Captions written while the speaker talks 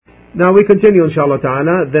Now we continue inshallah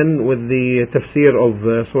ta'ala then with the tafsir of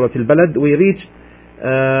Surah Al-Balad. We reach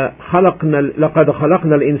لَقَدْ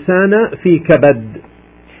خَلَقْنَا الْإِنسَانَ فِي كَبَدٍ.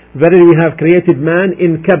 Verily we have created man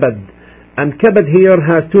in kabad. And kabad here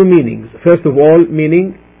has two meanings. First of all,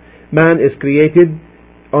 meaning man is created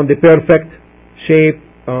on the perfect shape,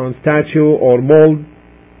 on statue or mold.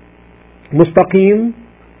 Mustaqim,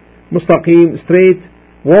 straight,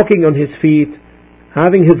 walking on his feet,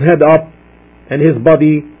 having his head up, and his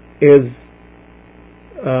body is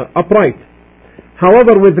upright.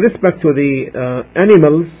 However, with respect to the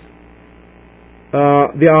animals,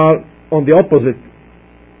 they are on the opposite,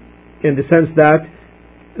 in the sense that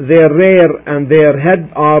their rear and their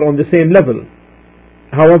head are on the same level.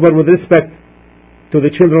 However, with respect to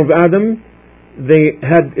the children of Adam, the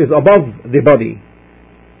head is above the body.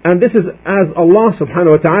 And this is as Allah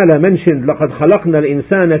subhanahu wa ta'ala mentioned, لَقَدْ خَلَقْنَا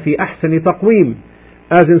الْإِنسَانَ فِي أَحْسَنِ تَقْوِيمٍ,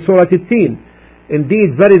 as in Surah At-Teen.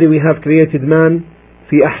 Indeed, verily we have created man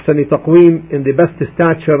في أحسن تقويم, in the best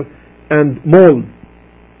stature and mold.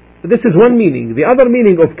 This is one meaning. The other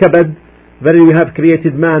meaning of kabad, verily we have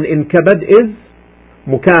created man in kabad, is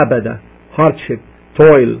mukabada, hardship,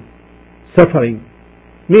 toil, suffering.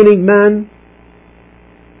 Meaning man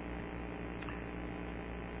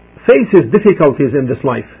faces difficulties in this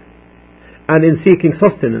life and in seeking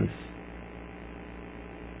sustenance.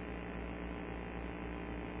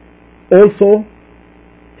 Also,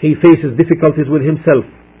 he faces difficulties with himself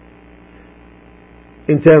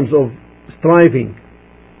in terms of striving,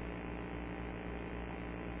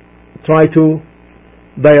 try to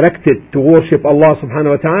direct it to worship Allah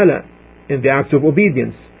subhanahu wa ta'ala in the acts of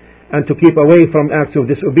obedience and to keep away from acts of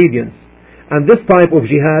disobedience. And this type of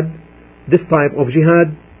jihad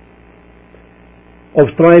of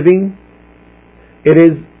striving, it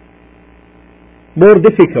is more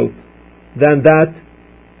difficult than that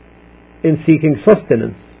in seeking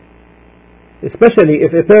sustenance, especially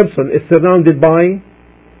if a person is surrounded by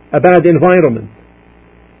a bad environment,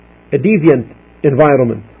 a deviant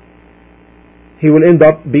environment. He will end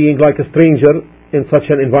up being like a stranger in such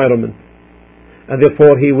an environment, and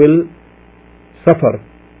therefore he will suffer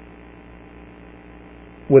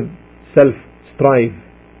with self-strive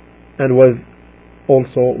and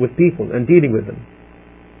also with people and dealing with them.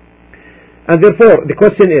 And therefore the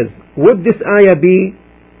question is, would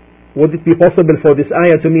it be possible for this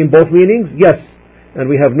ayah to mean both meanings? Yes. And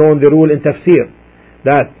we have known the rule in tafsir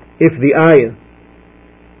that if the ayah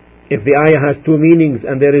has two meanings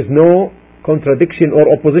and there is no contradiction or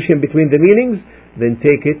opposition between the meanings, then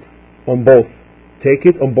take it on both. Take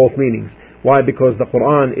it on both meanings. Why? Because the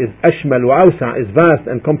Quran is ashmal wa awsa, is vast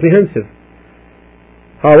and comprehensive.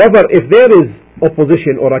 However, if there is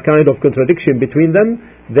opposition or a kind of contradiction between them,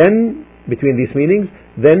 then between these meanings,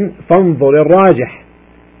 then fanzur al-rajih,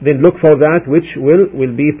 then look for that which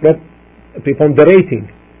will be preponderating.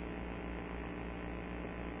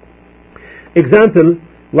 Example,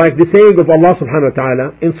 like the saying of Allah subhanahu wa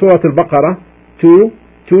ta'ala in Surah Al-Baqarah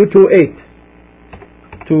 2:228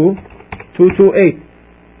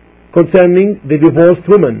 concerning the divorced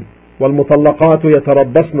woman, وَالْمُطَلَّقَاتُ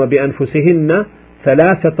يَتَرَبَّصْنَ بِأَنفُسِهِنَّ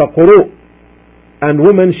ثَلَاثَةَ قُرُوءٍ, and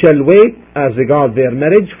women shall wait as regard their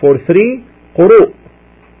marriage for 3 quru'.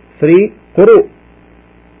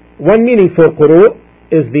 One meaning for quru'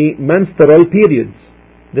 is the menstrual periods.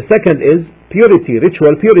 The second is purity,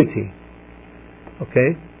 ritual purity.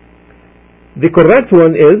 Okay. The correct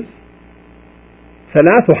one is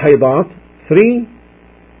ثلاث حيضات, 3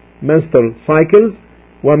 menstrual cycles,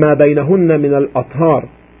 وما بينهن من الأطهار,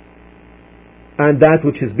 and that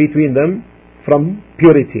which is between them from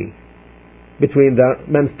purity, between the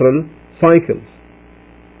menstrual cycles.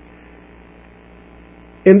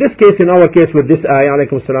 In this case, in our case with this ayah,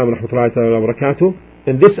 alaykum assalam wa rahmatullahi wa barakatuh,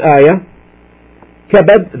 in this ayah,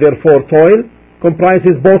 kabad, therefore toil,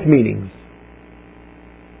 comprises both meanings.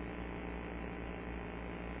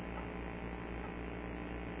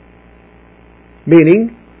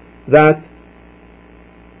 Meaning that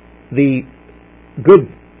the good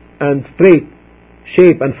and straight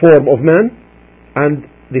shape and form of man and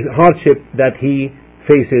the hardship that he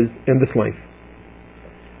faces in this life.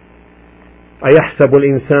 أَيَحْسَبُ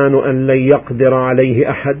الْإِنسَانُ أَنْ لَنْ يَقْدِرَ عَلَيْهِ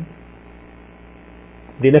أَحَدٌ.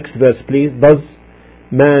 The next verse please. Does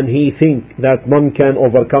man he think that none can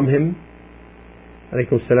overcome him?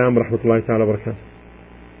 Alaykum assalam wa rahmatullahi ta'ala wa barakatuh.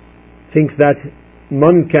 Thinks that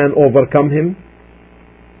none can overcome him?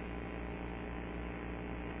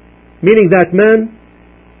 Meaning that man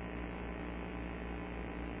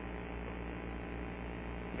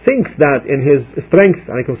thinks that in his strength,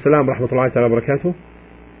 alaykum assalam wa rahmatullahi ta'ala wa barakatuh,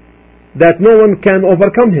 that no one can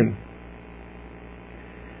overcome him.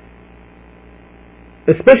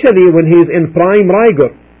 especially when he is in prime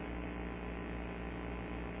rigor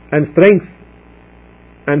and strength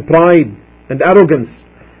and pride and arrogance.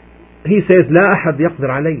 He says لا أحد يقدر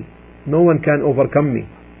علي, no one can overcome me.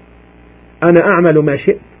 أنا أعمل ما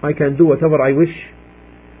شئت, I can do whatever I wish.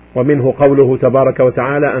 ومنه قوله تبارك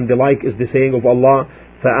وتعالى, and the like is the saying of Allah,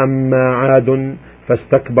 فأما عاد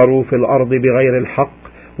فاستكبروا في الأرض بغير الحق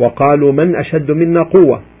وقالوا من أشد منا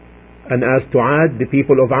قوة. And as to Ad, the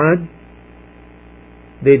people of Ad,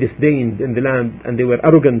 they disdained in the land and they were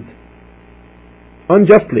arrogant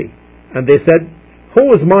unjustly, and they said,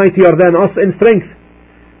 who is mightier than us in strength?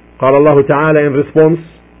 قال الله تعالى in response,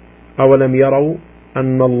 أولم يروا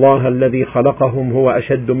أن الله الذي خلقهم هو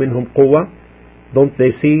أشد منهم قوة. Don't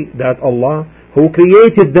they see that Allah who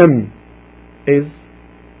created them is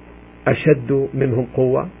أشد منهم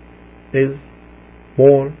قوة, is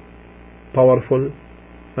more powerful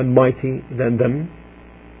and mighty than them,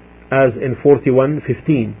 as in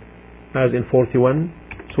 41:15, as in 41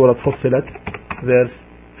 Surah Fussilat verse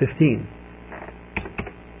 15.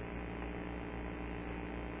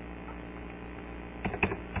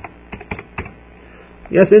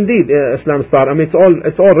 Yes, indeed, Islam Star. I mean,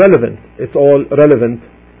 it's all relevant. It's all relevant.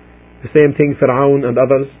 The same thing, Fir'aun and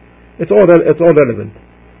others. It's all relevant.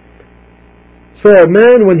 So,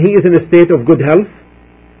 man, when he is in a state of good health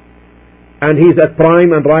and he's at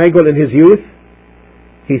prime and rigor in his youth,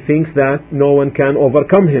 he thinks that no one can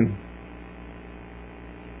overcome him.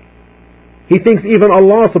 He thinks even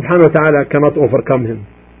Allah subhanahu wa ta'ala cannot overcome him.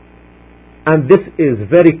 And this is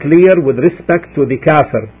very clear with respect to the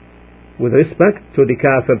kafir. With respect to the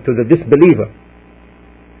kafir, to the disbeliever.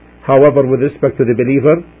 However, with respect to the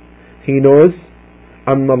believer, he knows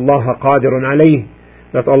أن الله قادر عليه,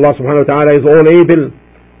 that Allah subhanahu wa ta'ala is all able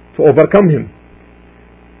to overcome him,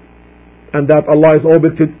 and that Allah is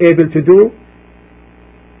able to do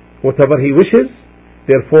whatever he wishes.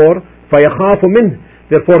 Therefore فيخاف منه,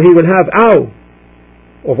 therefore he will have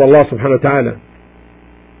awe of Allah subhanahu wa ta'ala.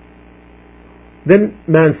 Then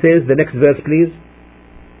man says, the next verse please,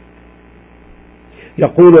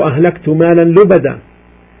 يقول أهلكت مالا لبدا,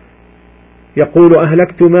 يقول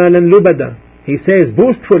أهلكت مالا لبدا. He says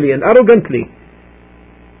boastfully and arrogantly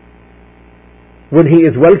when he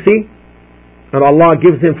is wealthy and Allah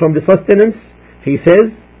gives him from the sustenance, he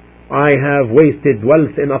says, I have wasted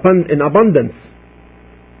wealth in abundance,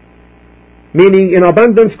 meaning in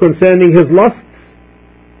abundance concerning his lusts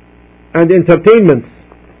and entertainments.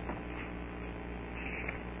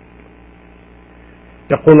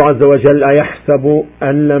 يقول عز وجل أيحسب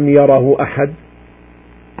أن لم يره أحد.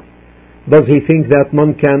 Does he think that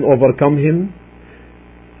none can overcome him?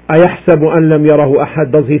 أيحسب أن لم يره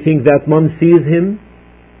أحد. Does he think that none sees him?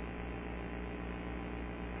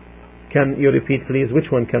 Can you repeat please?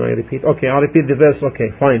 Which one can I repeat? Okay, I'll repeat the verse.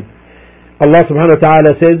 Okay, fine. Allah subhanahu wa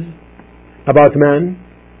ta'ala says about man,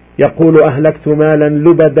 يقول أهلكت مالا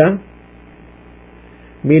لبدا,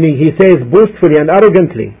 meaning he says boastfully and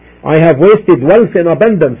arrogantly, I have wasted wealth in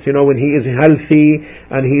abundance, when he is healthy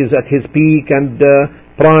and he is at his peak and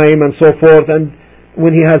prime and so forth, and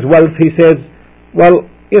when he has wealth he says, well,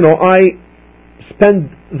 I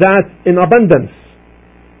spend that in abundance.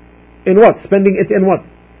 In what? Spending it in what?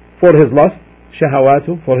 For his lust,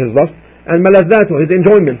 shahawatu, for his lust, and malazzatu, his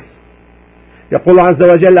enjoyments. يقول عز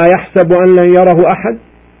وجل أيحسب أن لن يره أحد.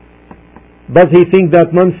 Does he think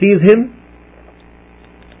that none sees him?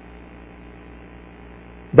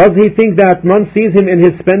 Does he think that none sees him in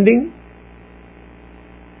his spending?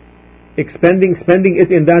 Spending it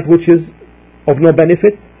in that which is of no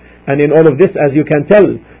benefit. And in all of this, as you can tell,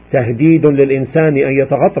 تهديد للإنسان أن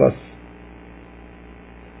يتغطرس.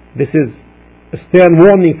 This is a stern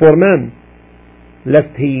warning for man,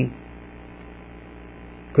 lest he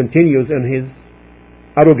continues in his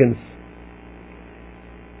arrogance,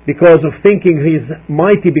 because of thinking he is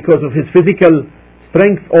mighty because of his physical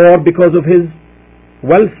strength or because of his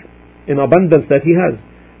wealth in abundance that he has.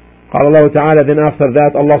 قال الله تعالى, then after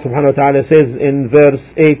that Allah subhanahu wa ta'ala says in verse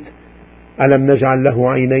 8, ألم نجعل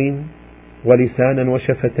له عينين ولسانا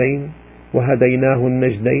وشفتين وهديناه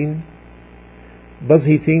النجدين. Does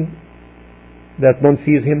he think that none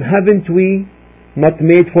sees him? Haven't we not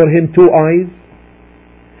made for him 2 eyes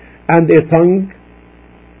and a tongue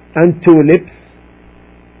and 2 lips,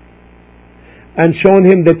 and shown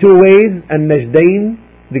him the 2 ways, and najdain,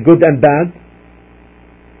 the good and bad?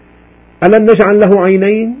 ألم نجعل له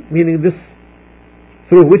عينين, meaning this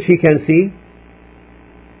through which he can see.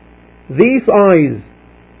 These eyes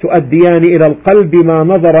تؤديان إلى القلب ما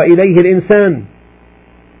نظر إليه الإنسان.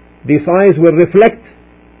 These eyes will reflect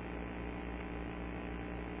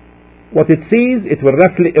what it sees, it will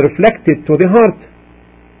reflect it to the heart.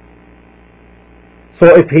 So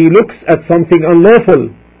if he looks at something unlawful,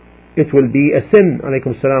 it will be a sin.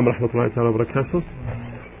 Alaykum salam wa rahmatullahi wa barakatuh.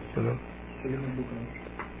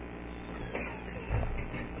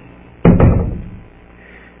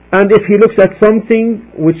 And if he looks at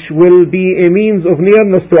something which will be a means of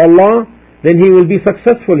nearness to Allah, then he will be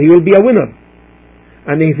successful, he will be a winner.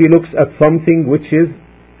 And if he looks at something which is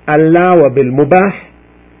allowable, mubah,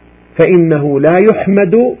 فإنه لا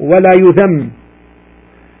يحمد ولا يذم.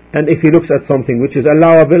 And if he looks at something which is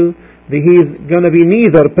allowable, then he is going to be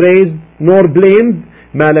neither praised nor blamed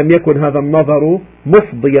ما لم يكن هذا النظر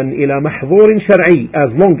مفضيا إلى محظور شرعي,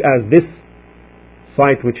 as long as this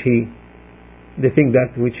sight the thing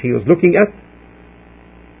that which he was looking at,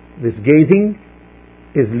 this gazing,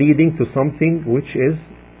 is leading to something which is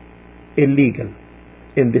illegal.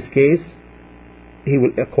 In this case, he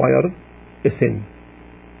will acquire a sin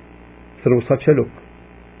through such a look.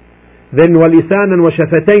 Then وَلِسَانًا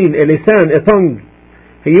وَشَفَتَيْن, a lisan, a tongue,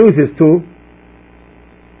 he uses to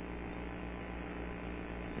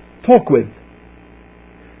talk with.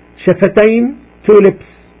 Shafatayn, 2 lips,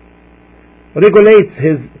 regulates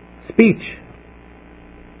his speech.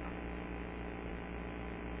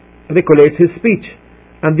 Regulates his speech.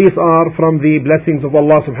 And these are from the blessings of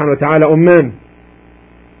Allah subhanahu wa ta'ala on man.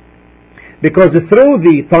 Because through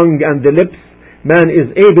the tongue and the lips, man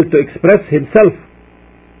is able to express himself.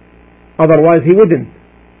 Otherwise he wouldn't.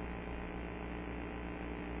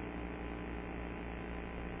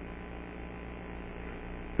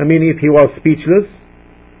 I mean, if he was speechless,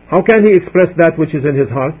 how can he express that which is in his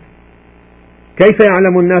heart? كيف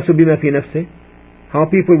يعلم الناس بما في نفسه? How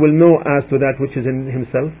people will know as to that which is in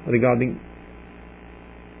himself regarding,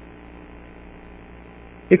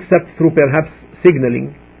 except through perhaps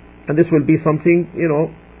signaling, and this will be something,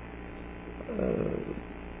 it'll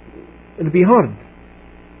be hard.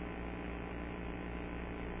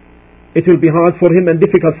 It will be hard for him and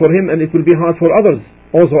difficult for him, and it will be hard for others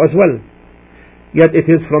also as well. Yet it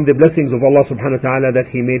is from the blessings of Allah subhanahu wa ta'ala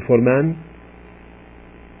that He made for man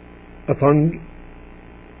a tongue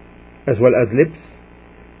as well as lips,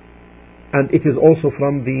 and it is also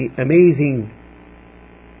from the amazing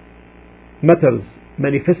matters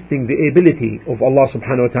manifesting the ability of Allah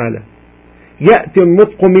subhanahu wa ta'ala. يأتي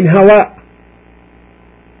النطق من هواء,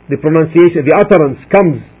 the pronunciation, the utterance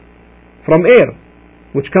comes from air,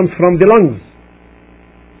 which comes from the lungs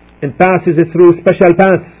and passes it through special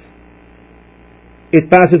paths. It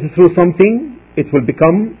passes through something, it will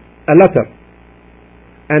become a letter.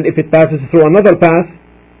 And if it passes through another path,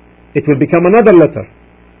 it will become another letter.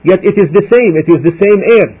 Yet it is the same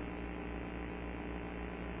air.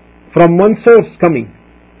 From one source coming.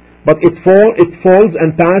 But it falls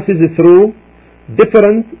and passes through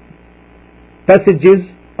different passages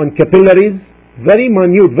on capillaries, very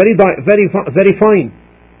minute, very fine,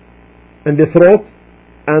 in the throat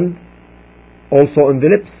and also in the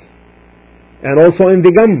lips, and also in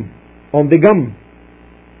the gum, on the gum.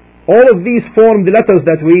 All of these form the letters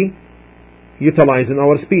that we utilize in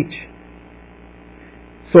our speech.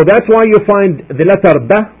 So that's why you find the letter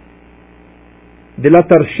ba, the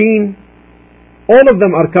letter sheen, all of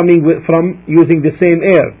them are coming from using the same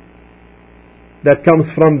air that comes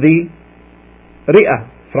from the ri'ah,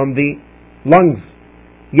 from the lungs.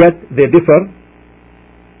 Yet they differ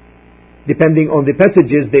depending on the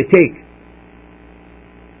passages they take.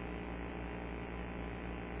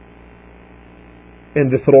 In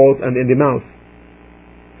the throat and in the mouth.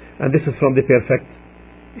 And this is from the perfect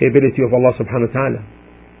ability of Allah subhanahu wa ta'ala.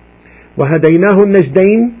 وَهَدَيْنَاهُ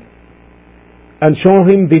النَّجْدَيْنِ, and show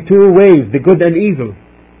him the 2 ways, the good and evil.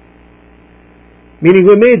 Meaning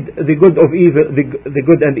we made the good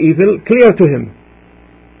and evil clear to him.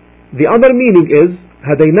 The other meaning is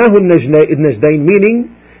هَدَيْنَاهُ النَّجْدَيْنِ,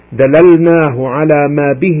 meaning دَلَلْنَاهُ عَلَى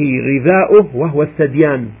مَا بِهِ غِذَاؤُهُ وَهُوَ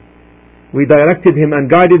الثَّدْيَانِ. We directed him and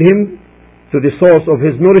guided him to the source of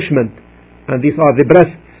his nourishment, and these are the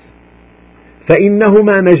breasts.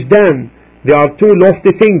 فَإِنَّهُمَا نَجْدَانِ, they are 2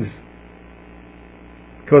 lofty things,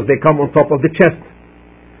 because they come on top of the chest.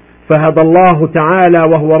 فَهَدَى اللَّهُ تَعَالَى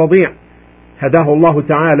وَهُوَ رَضِيعٌ, هَدَاهُ اللَّهُ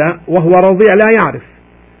تَعَالَى وَهُوَ رَضِيعٌ لَا يَعْرِفُ.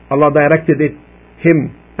 Allah directed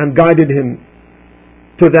him and guided him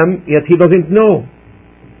to them, yet he doesn't know.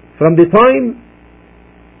 From the time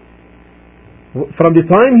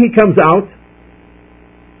he comes out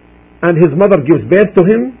and his mother gives birth to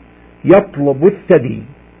him, يَطْلُبُ الثَّدِي,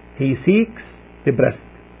 he seeks the breast.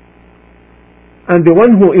 And the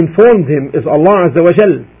one who informed him is Allah Azza wa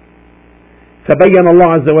Jal. فَبَيَّنَ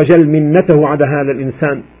اللَّهُ عَزَّ وَجَلْ مِنَّتَهُ عَلَى هَذَا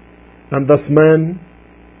الْإِنسَانِ, and thus man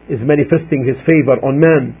is manifesting his favor on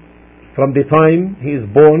man from the time he is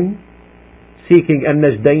born, seeking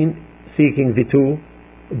النجدين, seeking the 2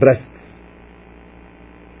 breasts.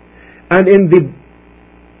 and in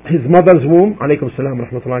his mother's womb, alaykum salam wa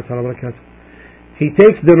rahmatullahi wa barakatuh, he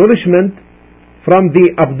takes the nourishment from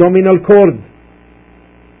the abdominal cord,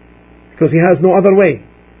 because he has no other way.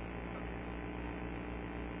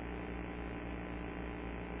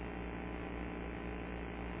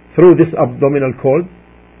 Through this abdominal cord,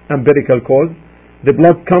 umbilical cord, the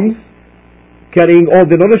blood comes carrying all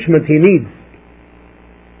the nourishment he needs,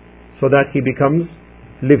 so that he becomes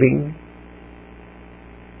living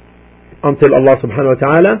until Allah subhanahu wa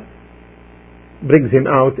ta'ala brings him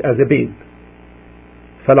out as a babe.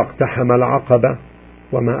 فَلَقْتَحَمَ الْعَقَبَةَ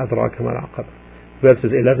وَمَا أَدْرَاكَ مَا الْعَقَبَةُ.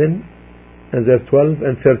 Verses 11 and verse 12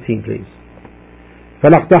 and 13, please.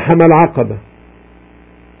 فَلَقْتَحَمَ الْعَقَبَةَ.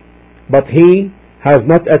 But he has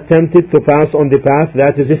not attempted to pass on the path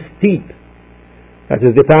that is steep, that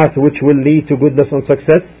is the path which will lead to goodness and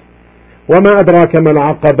success. وَمَا أَدْرَاكَ مَا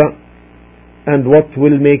الْعَقَبَةُ. And what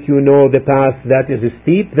will make you know the path that is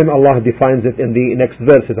steep? Then Allah defines it in the next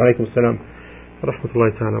verses. Alaykum salam wa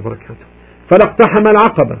rahmatullahi ta'ala wa barakatuh. فَلَقْتَحَمَ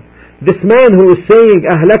الْعَقَبَةَ. This man who is saying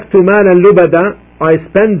أَهْلَكْتُ مَالًا لُبَدًا, I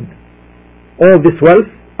spend all this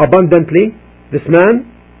wealth abundantly, this man,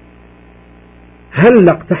 هَلْ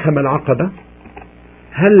لَقْتَحَمَ الْعَقَبَةَ.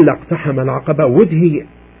 هَلْ لَقْتَحَمَ الْعَقَبَةَ. Would he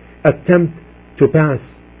attempt to pass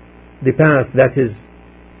the path that is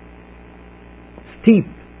steep,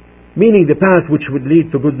 meaning the path which would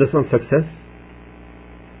lead to goodness and success?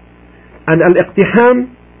 And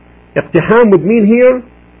al-iqtiham, iqtiham would mean here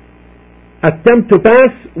attempt to pass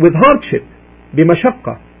with hardship,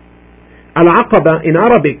 بمشقة. Al-aqaba in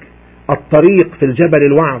Arabic, الطريق في الجبل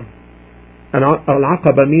الوعر. And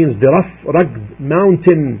al-aqaba means the rough, rugged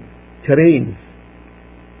mountain terrains.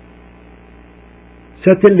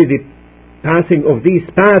 Certainly the passing of these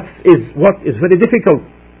paths is what is very difficult.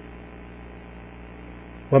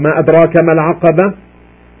 وَمَا أَدْرَاكَ مَا الْعَقَبَةُ.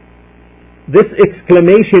 This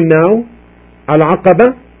exclamation now,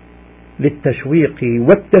 العقبة, للتشويق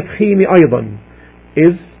والتفخيم أيضا,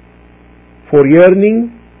 is for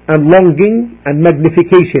yearning and longing and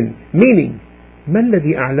magnification, meaning ما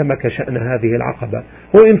الذي أعلمك شأن هذه العقبة?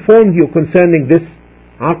 Who informed you concerning this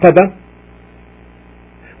عقبة,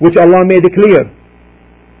 which Allah made clear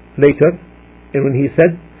later, and when He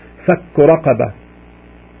said فك رقبة,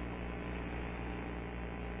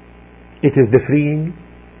 it is the freeing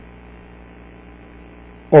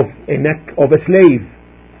of a neck of a slave,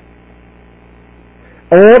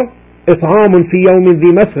 or إطعام في يوم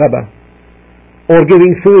ذي مسغبة, or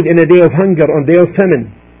giving food in a day of hunger, on day of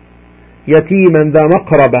famine. يتيما ذا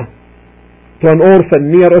مقربة, to an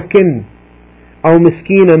orphan near of kin. أو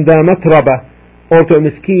مسكينا ذا متربة, or to a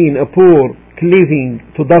miskin, a poor, cleaving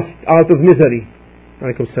to dust out of misery.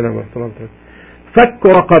 عليكم السلام ورحمة الله وبركاته. فك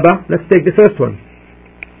رقبة. Let's take the first one.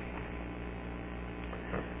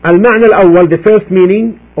 المعنى الأول, the first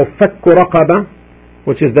meaning of فك رقبة,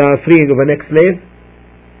 which is the freeing of an ex-slave.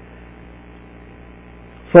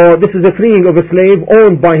 So this is a freeing of a slave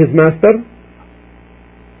owned by his master.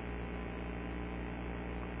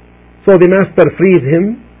 So the master frees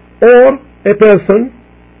him, or a person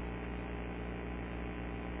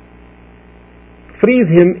frees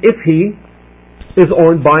him if he is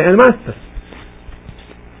owned by a master.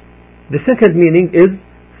 The second meaning is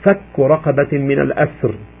فك رقبة من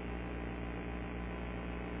الأسر,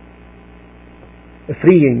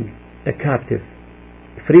 freeing a captive,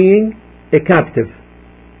 freeing a captive.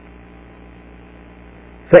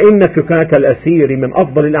 فإن فكاك الأسير من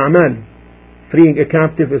أفضل الأعمال. Freeing a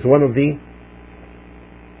captive is one of the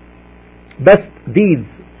best deeds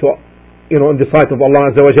in the sight of Allah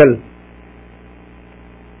Azza wa Jal.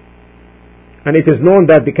 And it is known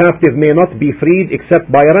that the captive may not be freed except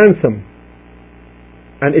by a ransom,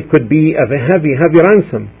 and it could be of a heavy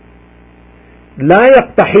ransom. لا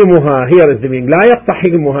يقتحمها, here is the meaning, لا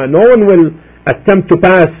يقتحمها. No one will attempt to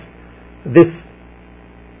pass this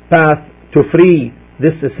path to free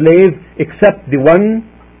this slave except the one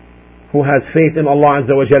who has faith in Allah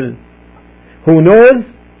Azza wa Jal, who knows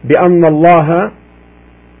بأن Allah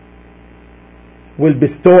will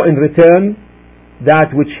bestow in return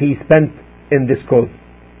that which he spent in this cause,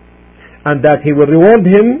 and that he will reward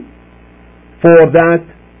him for that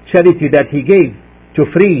charity that he gave to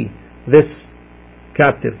free this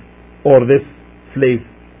captive or this slave.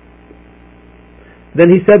 Then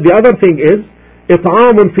he said the other thing is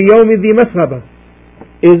إطعام في يوم ذي مسغبة,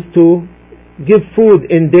 is to give food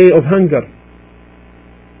in day of hunger.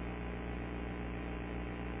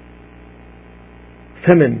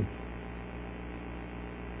 Famine,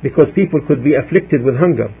 because people could be afflicted with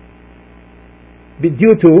hunger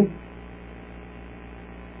due to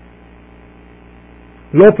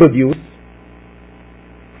low produce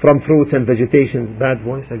from fruits and vegetations. Bad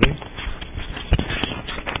voice again.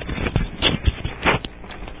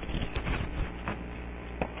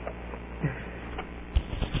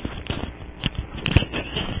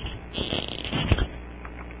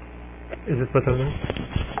 better now?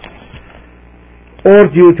 Or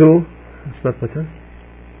due to, it's not better.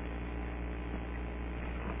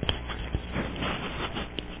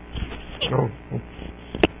 No.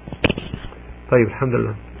 طيب الحمد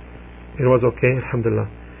لله. It was okay, alhamdulillah.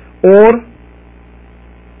 Or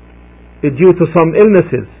due to some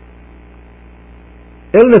illnesses.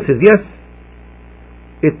 Illnesses, yes.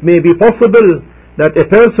 It may be possible that a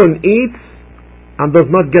person eats and does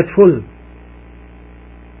not get full.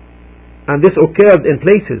 And this occurred in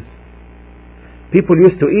places. People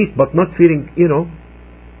used to eat but not feeling,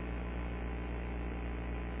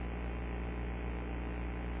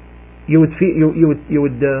 you would feel,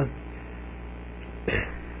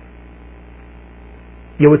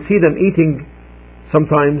 you would see them eating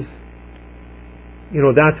sometimes,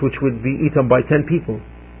 that which would be eaten by 10 people,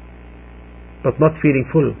 but not feeling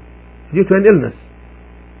full due to an illness,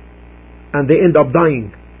 and they end up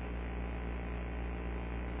dying.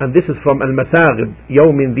 And this is from al-masaghib,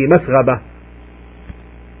 يوم ذي مسغبة,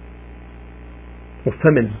 of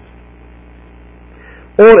famine.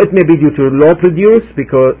 Or it may be due to low produce,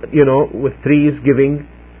 because with trees giving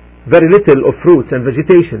very little of fruits and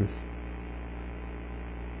vegetations,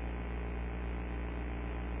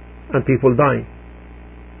 and people die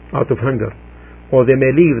out of hunger, or they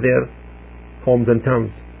may leave their homes and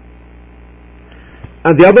towns.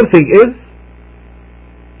 And the other thing is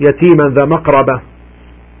يتيما ذا مقربة,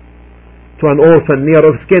 to an orphan near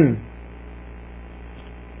of skin.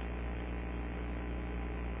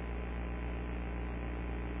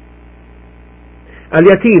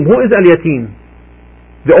 Al-yatim, who is al-yatim?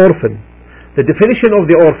 The orphan. The definition of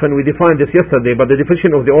the orphan, we defined this yesterday, but the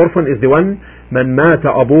definition of the orphan is the one من مات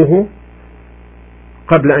أبوه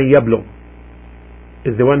قبل أن يبلغ,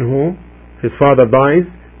 is the one who his father dies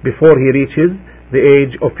before he reaches the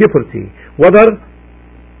age of puberty, whether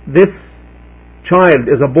this child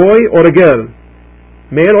is a boy or a girl,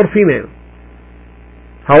 male or female.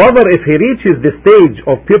 However, if he reaches the stage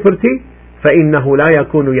of puberty, فإنه لا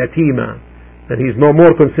يكون يتيما, then he is no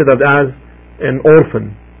more considered as an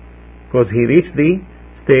orphan, because he reached the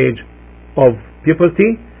stage of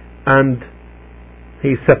puberty and he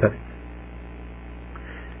is separate.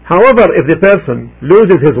 However, if the person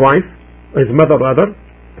loses his wife, his mother rather,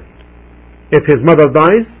 if his mother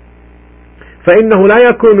dies, فإنه لا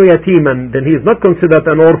يكون يتيما, then he is not considered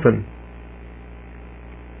an orphan,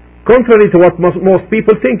 contrary to what most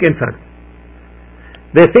people think. In fact,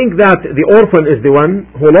 they think that the orphan is the one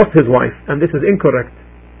who lost his wife, and this is incorrect.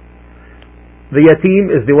 The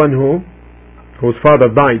yatim is the one whose father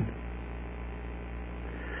died.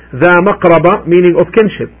 ذا مقربة, meaning of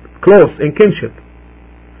kinship, close in kinship.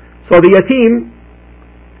 So the yatim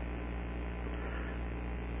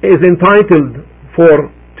is entitled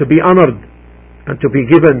to be honored and to be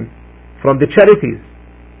given from the charities,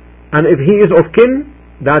 and if he is of kin,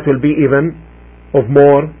 that will be even of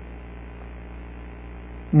more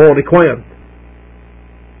required,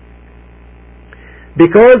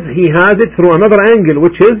 because he has it through another angle,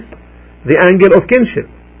 which is the angle of kinship.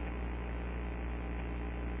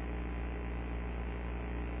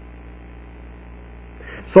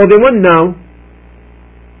 So the one now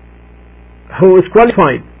who is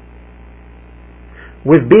qualified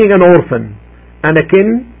with being an orphan and a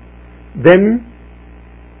kin, then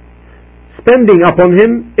spending upon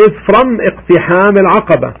him is from اقتحام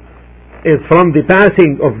العقبة, is from the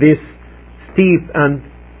passing of this steep and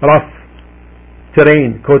rough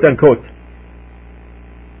terrain, quote unquote.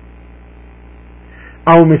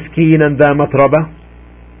 أو مسكينا ذا متربة,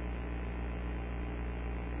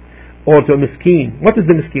 or to a miskin. What is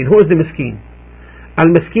the miskin? Who is the miskin?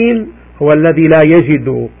 المسكين هو الذي لا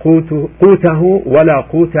يجد قوته ولا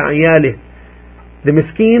قوت عياله. The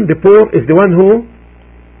miskin, the poor, is the one who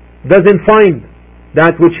doesn't find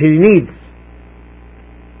that which he needs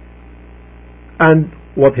and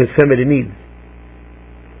what his family needs.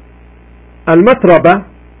 المتربة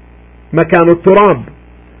مكان التراب,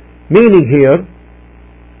 meaning here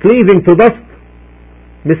cleaving to dust.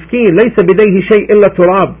 مسكين ليس بديه شيء إلا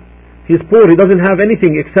تراب. He is poor, he doesn't have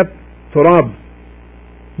anything except turab,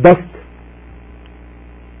 dust.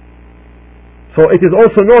 So it is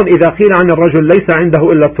also known إذا قيل عن الرجل ليس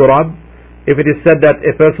عنده إلا التراب, if it is said that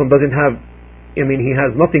a person doesn't have, he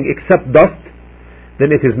has nothing except dust,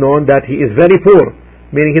 then it is known that he is very poor,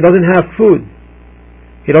 meaning he doesn't have food,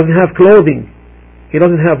 he doesn't have clothing, he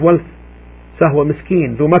doesn't have wealth. فهو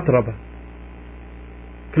مسكين ذو متربة,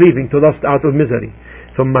 cleaving to dust out of misery.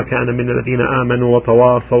 ثم كان من الذين آمنوا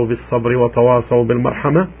وتواصوا بالصبر وتواصوا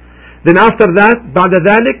بالمرحمة. Then after that, بعد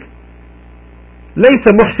ذلك, ليس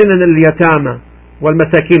محسنا اليتامى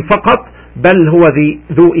والمساكين فقط, بل هو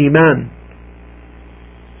ذو إيمان.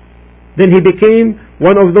 then he became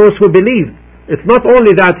one of those who believed. It's not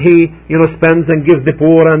only that he, spends and gives the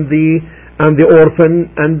poor and the orphan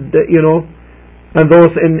and and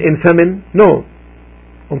those in famine. No.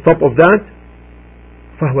 On top of that,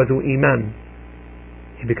 فهو ذو إيمان.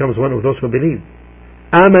 He becomes one of those who believe.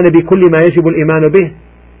 آمن بكل ما يجب الإيمان به.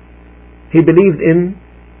 He believed in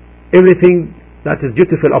everything that is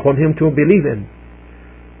dutiful upon him to believe in.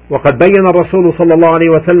 وقد بين الرسول صلى الله عليه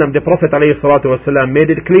وسلم, the Prophet عليه الصلاة والسلام made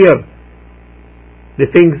it clear the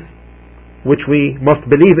things which we must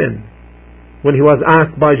believe in. When he was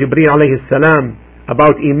asked by Jibreel عليه السلام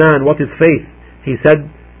about Iman, what is faith? He said,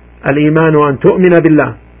 Al-Iman an tu'mina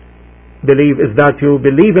billah. Believe is that you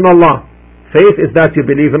believe in Allah. Faith is that you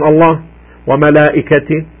believe in Allah. Wa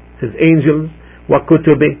malaikati, His angels. Wa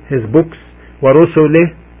kutubi, His books. Wa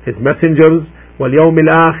rusulih, His messengers. Wal yawm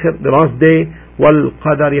al-akhir, the last day. Wal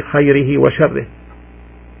qadari khayrihi wa sharrih.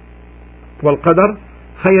 Wal qadar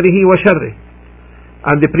khayrihi wa sharrih.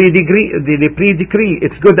 And the pre-decree,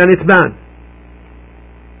 it's good and it's bad.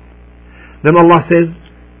 Then Allah says,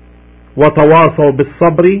 وَتَوَاصَوْا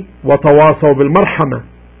بِالصَّبْرِ وَتَوَاصَوْا بِالْمَرْحَمَةِ,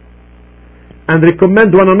 and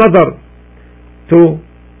recommend one another to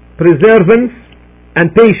perseverance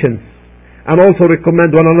and patience, and also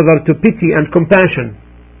recommend one another to pity and compassion.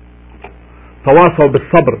 تَوَاصَوْا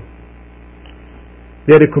بِالصَّبْرِ,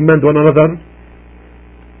 they recommend one another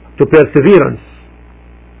to perseverance.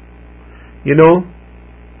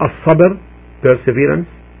 As-sabr, perseverance,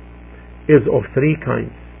 is of three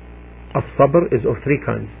kinds. As-sabr is of three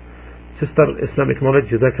kinds. Sister Islamic knowledge,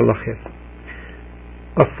 Jazakallah khair.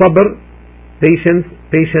 As-sabr, patience,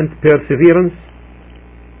 patient perseverance,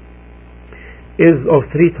 is of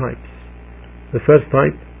three types. The first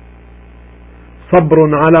type, صبر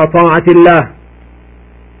على طاعة الله.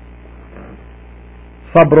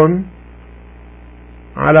 صبر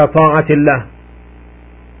على طاعة الله,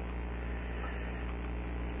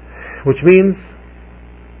 which means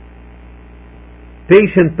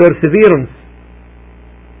patient perseverance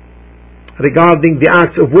regarding the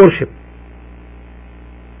acts of worship.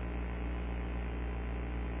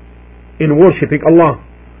 In worshipping Allah,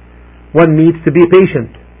 one needs to be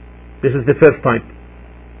patient. This is the first type.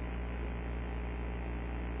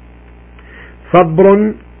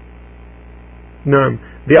 صبر, نعم.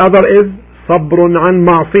 The other is صبر عن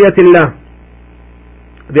معصية الله.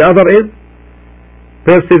 The other is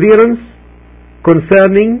perseverance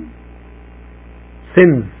concerning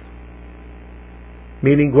sins,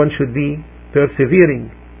 meaning one should be persevering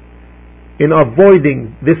in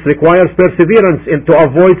avoiding. This requires perseverance to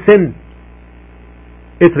avoid sin.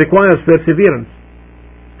 It requires perseverance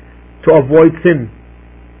to avoid sin.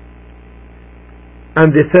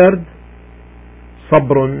 And the third,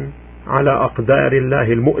 صبر على أقدار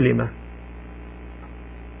الله المؤلمة,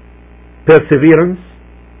 perseverance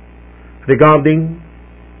regarding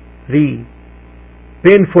the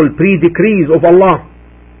painful pre-decrees of Allah.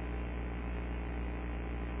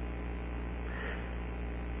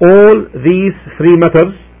 All these three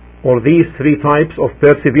matters, or these three types of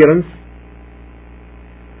perseverance,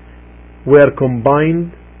 were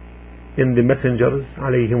combined in the messengers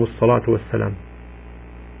alayhimus salatu wassalam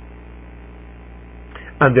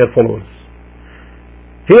and their followers.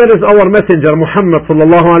 Here is our messenger Muhammad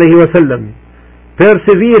sallallahu alayhi wa sallam,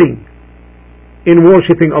 persevering in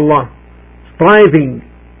worshipping Allah, striving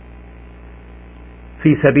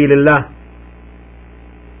في سبيل الله,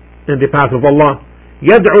 in the path of Allah,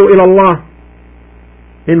 يدعو إلى الله,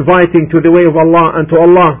 inviting to the way of Allah and to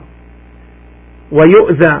Allah,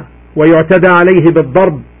 ويؤذى ويعتدى عليه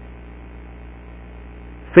بالضرب,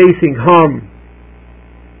 facing harm,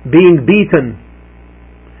 being beaten,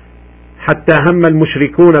 حتى هم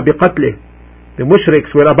المشركون بقتله, the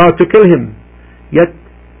mushriks were about to kill him, yet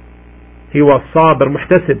he was صابر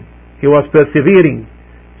محتسب, he was persevering,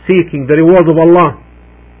 seeking the reward of Allah.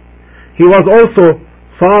 He was also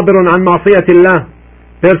صابر عن معصية الله,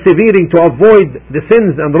 persevering to avoid the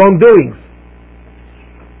sins and wrongdoings.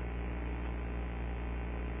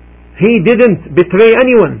 He didn't betray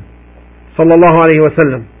anyone, sallallahu alayhi wa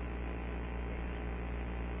sallam.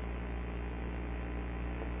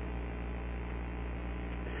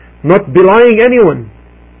 Not belying anyone,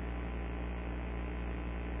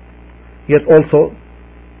 yet also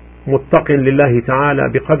متق لله تعالى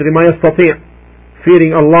بقدر ما يستطيع,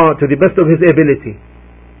 fearing Allah to the best of his ability.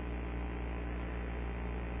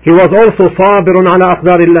 He was also صابر على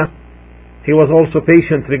أقدار الله, he was also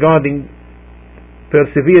patient regarding,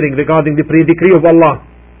 persevering regarding the pre-decree of Allah.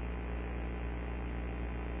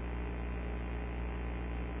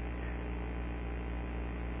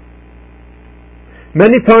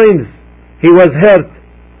 Many times he was hurt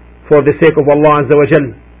for the sake of Allah Azza wa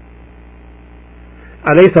Jal.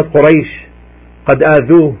 أليست قريش قد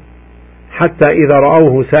آذوه حتى إذا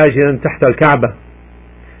رأوه ساجدا تحت الكعبة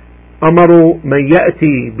أمروا من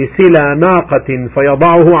يأتي بسلى ناقة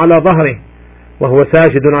فيضعه على ظهره وهو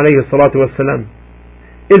ساجد عليه الصلاة والسلام.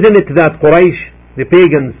 Isn't it that Quraysh, the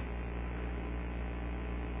pagans,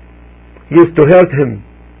 used to hurt him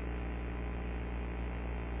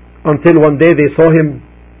until one day they saw him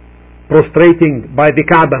prostrating by the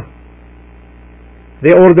Kaaba.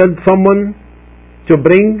 They ordered someone to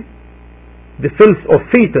bring the filth of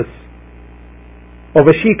fetus of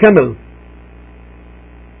a she-camel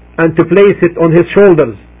and to place it on his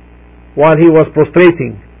shoulders while he was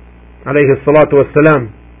prostrating alayhi salatu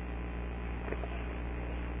wassalam.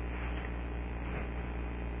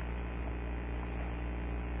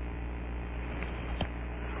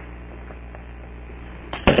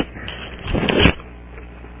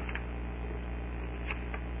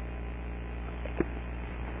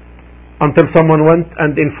 Until someone went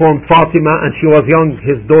and informed Fatima, and she was young,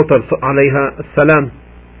 his daughter alayha salam,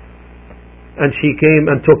 and she came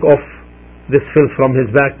and took off this filth from his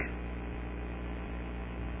back.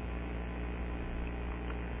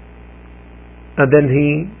 And then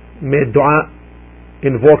he made dua,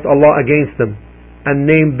 invoked Allah against them, and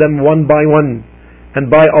named them one by one.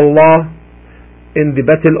 And by Allah, in the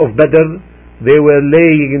battle of Badr, they were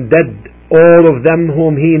laying dead, all of them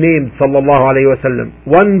whom he named sallallahu alayhi wasallam,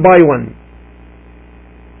 one by one.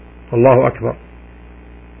 Allahu Akbar.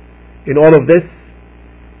 In all of this,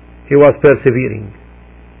 he was persevering.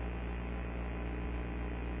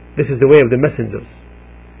 This is the way of the messengers.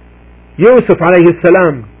 Yusuf alayhi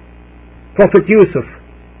salam, Prophet Yusuf,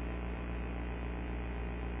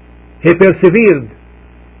 he persevered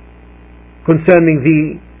concerning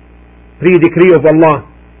the pre-decree of Allah.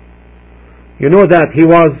 You know that he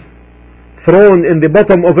was thrown in the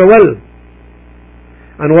bottom of a well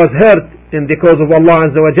and was hurt in the cause of Allah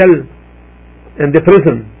Azza wa Jal in the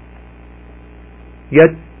prison.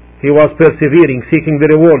 Yet he was persevering, seeking the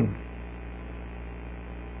reward.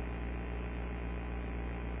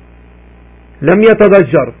 لم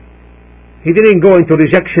يتضجر. He didn't go into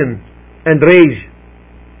rejection and rage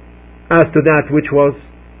as to that which was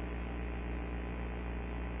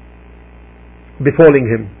befalling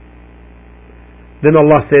him. Then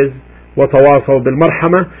Allah says, وَتَوَاصَوْا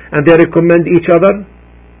بِالْمَرْحَمَةِ, and they recommend each other,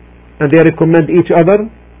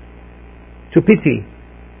 to pity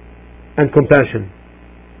and compassion.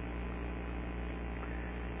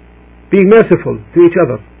 Being merciful to each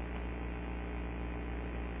other.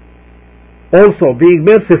 Also being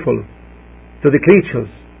merciful to the creatures,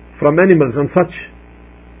 from animals and such.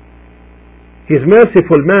 He is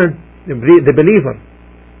merciful man, the believer,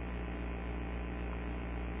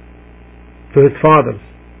 to his fathers,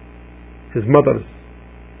 his mothers,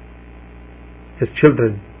 his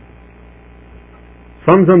children,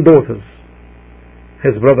 sons and daughters,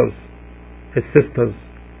 his brothers, his sisters,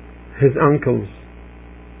 his uncles,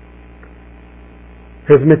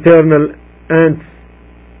 his maternal aunts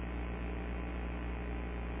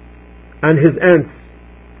and his aunts,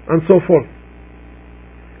 and so forth.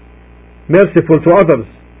 Merciful to others,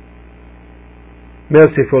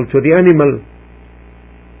 merciful to the animal,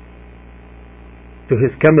 to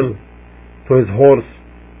his camel, to his horse,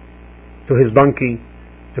 to his donkey,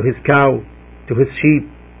 to his cow, to his sheep.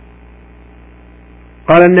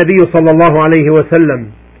 قال النبي صلى الله عليه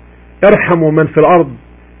وسلم ارحموا من في الأرض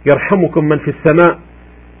يرحمكم من في السماء.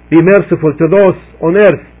 Be merciful to those on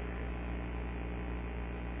earth.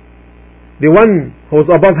 The one who is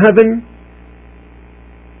above heaven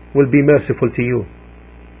will be merciful to you.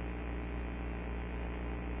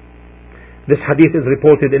 This hadith is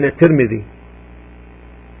reported in At-Tirmidhi,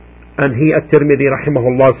 and he At-Tirmidhi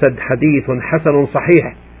rahimahullah said hadithun hasanun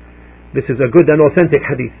sahih. This is a good and authentic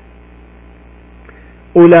hadith.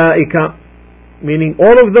 Ulaika, meaning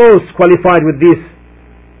all of those qualified with these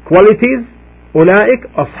qualities, ulaik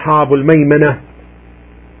ashabul maymanah,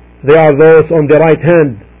 they are those on the right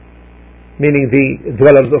hand, meaning the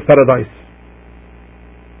dwellers of paradise.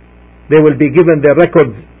 They will be given their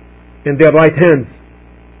records in their right hands,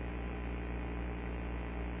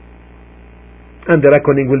 and the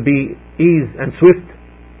reckoning will be ease and swift,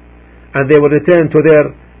 and they will return to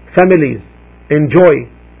their families in joy.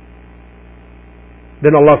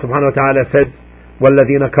 Then Allah subhanahu wa ta'ala says,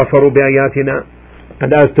 وَالَّذِينَ كَفَرُوا بِآيَاتِنَا,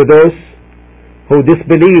 and as to those who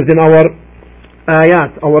disbelieved in our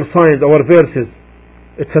ayat, our signs, our verses,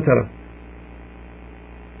 etc.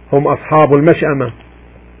 هم أصحاب المشأمة,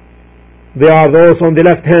 they are those on the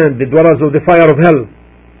left hand, the dwellers of the fire of hell.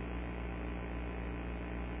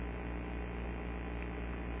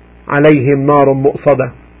 عليهم نار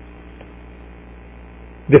مؤصدة,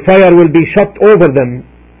 the fire will be shut over them,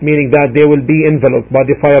 meaning that they will be enveloped by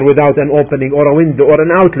the fire without an opening or a window or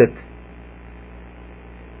an outlet.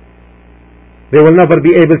 They will never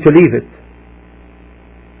be able to leave it.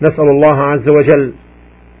 نسأل الله عز وجل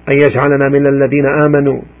أن يجعلنا من الذين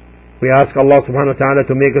آمنوا. We ask Allah subhanahu wa ta'ala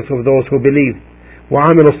to make us of those who believe.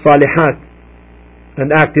 وعملوا الصالحات,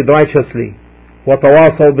 and acted righteously.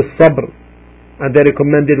 وتواصوا بالصبر, and they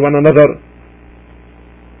recommended one another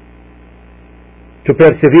to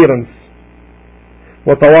perseverance.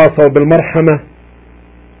 وتواصوا بالمرحمة,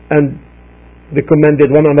 and recommended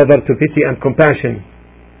one another to pity and compassion.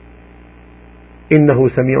 إنه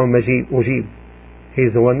سميع مجيب. He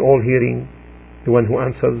is the one all hearing, the one who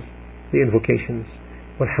answers the invocations.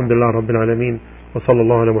 والحمد لله رب العالمين, وصلى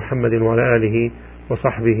الله على محمد وعلى آله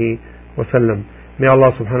وصحبه وسلم. May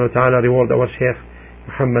Allah subhanahu wa ta'ala reward our Shaykh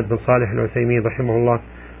Muhammad bin Salih al-Uthaymeen rahimahullah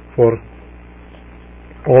for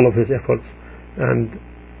all of his efforts, and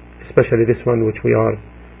especially this one which we are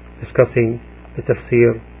discussing, the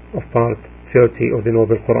tafsir of part 30 of the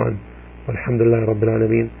Noble Quran. Alhamdulillah Rabbil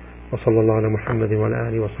Alameen, wa sallallahu ala Muhammadin wa ala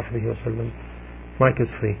alihi wa sahbihi wa sallam. Mic is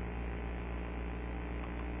free.